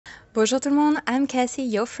Bonjour tout le monde, I'm Cassie,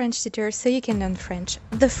 your French tutor, so you can learn French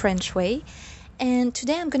the French way. And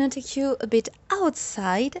today I'm gonna take you a bit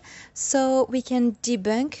outside so we can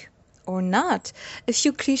debunk, or not, a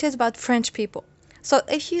few clichés about French people. So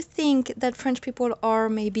if you think that French people are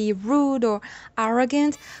maybe rude or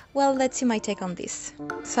arrogant, well, let's see my take on this.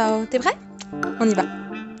 So, t'es prêt? On y va!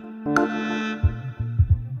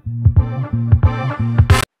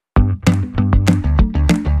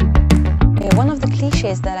 One of the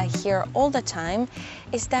cliches that I hear all the time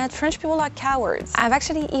is that French people are cowards. I've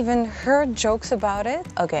actually even heard jokes about it.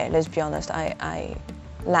 Okay, let's be honest, I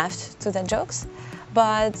laughed to the jokes.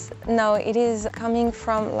 But no, it is coming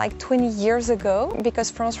from like 20 years ago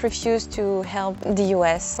because France refused to help the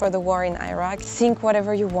US for the war in Iraq. Think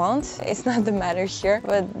whatever you want, it's not the matter here,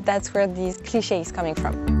 but that's where these cliches is coming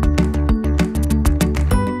from.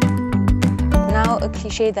 Now, a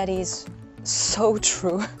cliche that is so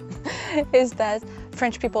true is that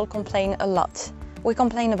French people complain a lot. We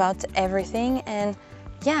complain about everything, and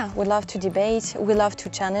yeah, we love to debate, we love to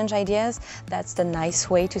challenge ideas. That's the nice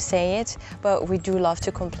way to say it, but we do love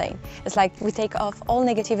to complain. It's like we take off all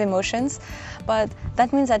negative emotions, but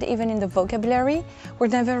that means that even in the vocabulary, we're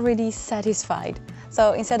never really satisfied.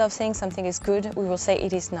 So instead of saying something is good, we will say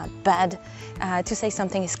it is not bad. To say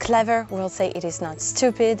something is clever, we'll say it is not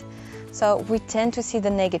stupid. So we tend to see the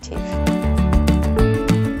negative.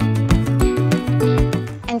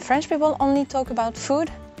 And French people only talk about food.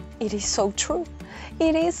 It is so true.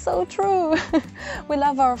 It is so true. We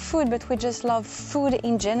love our food, but we just love food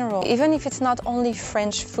in general. Even if it's not only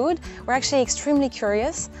French food, we're actually extremely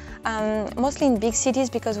curious, mostly in big cities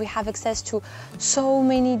because we have access to so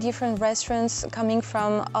many different restaurants coming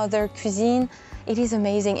from other cuisine. It is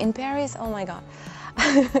amazing. In Paris, oh my God.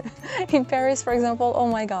 In Paris, for example, oh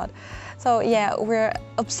my God. So yeah, we're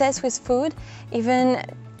obsessed with food. Even,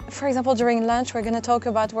 for example, during lunch, we're gonna talk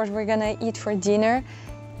about what we're gonna eat for dinner.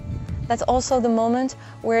 That's also the moment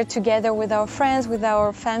we're together with our friends, with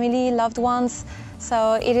our family, loved ones.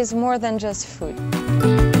 So it is more than just food.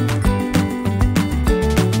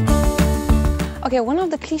 Okay, one of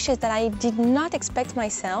the cliches that I did not expect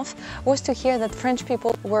myself was to hear that French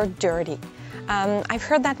people were dirty. I've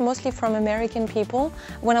heard that mostly from American people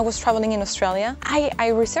when I was traveling in Australia. I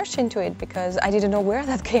researched into it because I didn't know where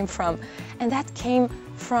that came from. And that came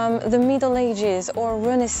from the Middle Ages or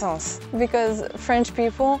Renaissance, because French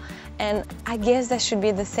people, and I guess that should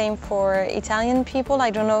be the same for Italian people.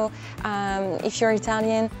 I don't know if you're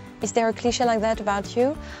Italian, is there a cliche like that about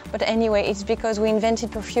you? But anyway, it's because we invented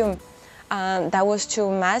perfume. That was to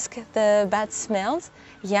mask the bad smells.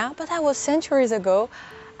 Yeah, but that was centuries ago.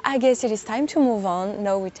 I guess it is time to move on.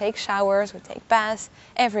 No, we take showers, we take baths,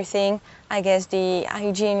 everything. I guess the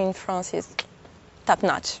hygiene in France is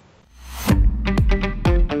top-notch.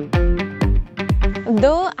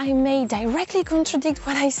 Though I may directly contradict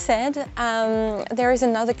what I said, there is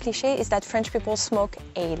another cliche, is that French people smoke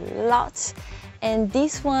a lot. And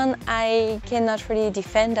this one, I cannot really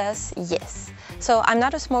defend us, yes. So I'm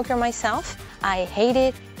not a smoker myself. I hate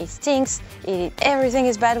it, it stinks, everything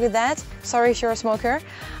is bad with that. Sorry if you're a smoker.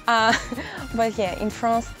 But yeah, in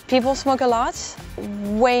France, people smoke a lot,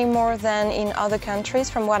 way more than in other countries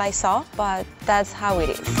from what I saw, but that's how it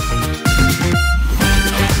is.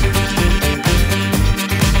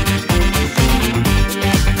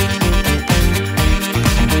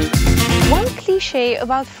 One cliche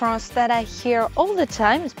about France that I hear all the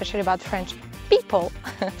time, especially about French people,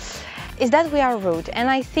 is that we are rude. And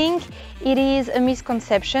I think it is a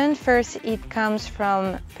misconception. First, it comes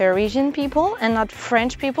from Parisian people and not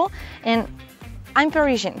French people. And I'm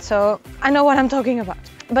Parisian, so I know what I'm talking about.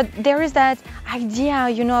 But there is that idea,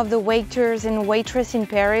 you know, of the waiters and waitress in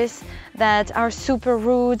Paris that are super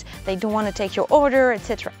rude, they don't want to take your order,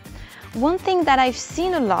 etc. One thing that I've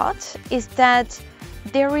seen a lot is that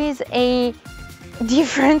there is a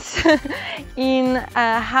difference in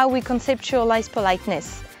how we conceptualize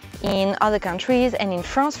politeness in other countries and in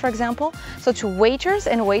France, for example. So to waiters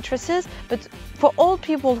and waitresses, but for all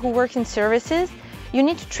people who work in services, you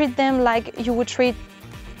need to treat them like you would treat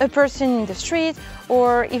a person in the street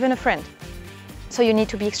or even a friend. So you need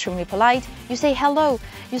to be extremely polite. You say hello,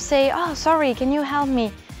 you say, oh, sorry, can you help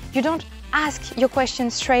me? You don't ask your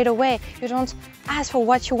question straight away. You don't ask for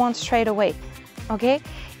what you want straight away, okay?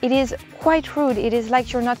 It is quite rude. It is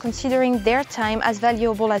like you're not considering their time as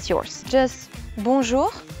valuable as yours. Just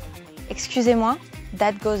bonjour, excusez-moi,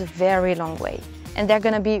 that goes a very long way. And they're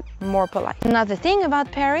gonna be more polite. Another thing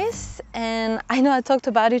about Paris, and I know I talked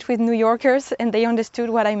about it with New Yorkers and they understood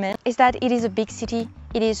what I meant, is that it is a big city.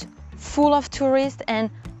 It is full of tourists, and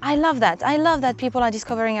I love that. I love that people are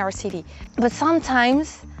discovering our city. But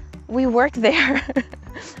sometimes we work there.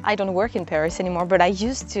 I don't work in Paris anymore, but I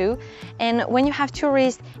used to. And when you have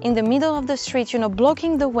tourists in the middle of the street, you know,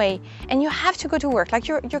 blocking the way, and you have to go to work, like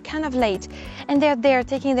you're kind of late, and they're there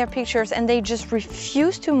taking their pictures and they just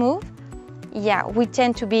refuse to move, yeah, we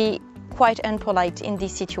tend to be quite impolite in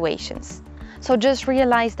these situations. So just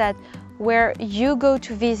realize that where you go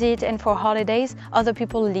to visit and for holidays, other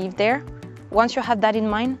people live there. Once you have that in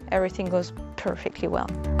mind, everything goes perfectly well.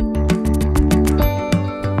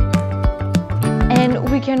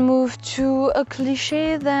 And we can move to a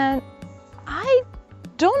cliché that I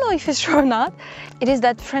don't know if it's true or not. It is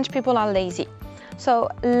that French people are lazy. So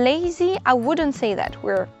lazy, I wouldn't say that.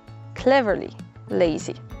 We're cleverly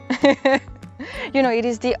lazy. You know, it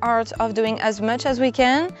is the art of doing as much as we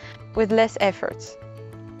can with less efforts.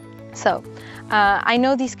 So I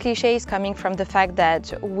know this cliché is coming from the fact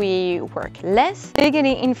that we work less.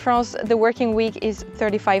 Legally in France, the working week is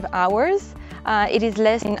 35 hours. It is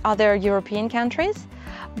less in other European countries.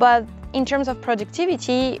 But in terms of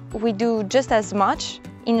productivity, we do just as much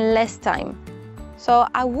in less time. So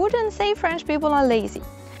I wouldn't say French people are lazy.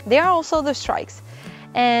 There are also the strikes.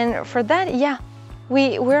 And for that, yeah,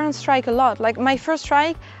 we're on strike a lot. Like my first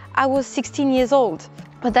strike, I was 16 years old.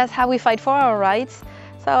 But that's how we fight for our rights.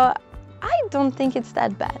 So I don't think it's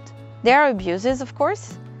that bad. There are abuses, of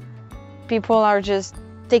course. People are just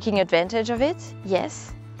taking advantage of it,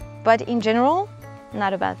 yes. But in general,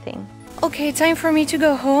 not a bad thing. Okay, time for me to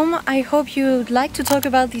go home. I hope you'd like to talk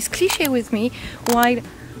about this cliché with me while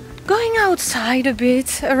going outside a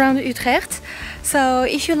bit around Utrecht. So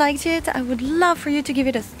if you liked it, I would love for you to give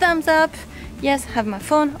it a thumbs up. Yes, have my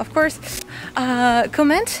phone, of course.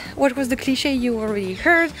 Comment what was the cliché you already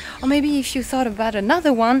heard, or maybe if you thought about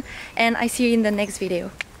another one, and I see you in the next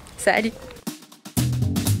video. Salut!